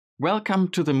Welcome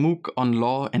to the MOOC on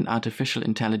Law and Artificial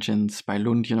Intelligence by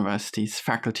Lund University's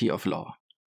Faculty of Law.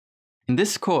 In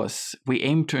this course, we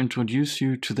aim to introduce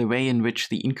you to the way in which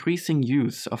the increasing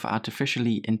use of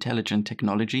artificially intelligent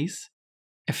technologies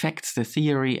affects the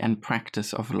theory and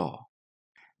practice of law.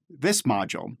 This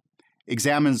module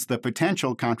examines the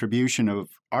potential contribution of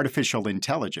artificial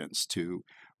intelligence to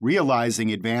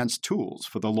realizing advanced tools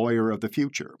for the lawyer of the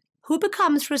future. Who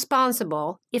becomes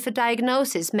responsible if a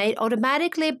diagnosis made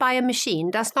automatically by a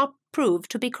machine does not prove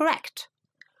to be correct?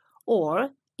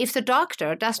 Or if the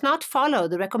doctor does not follow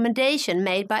the recommendation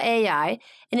made by AI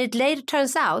and it later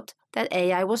turns out that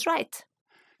AI was right?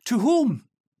 To whom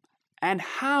and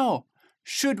how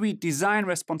should we design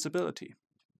responsibility?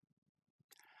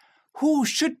 Who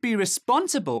should be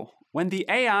responsible when the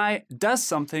AI does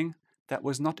something that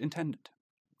was not intended?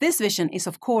 This vision is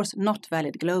of course not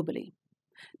valid globally,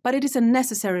 but it is a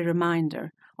necessary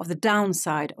reminder of the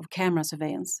downside of camera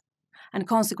surveillance and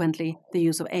consequently the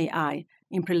use of AI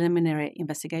in preliminary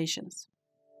investigations.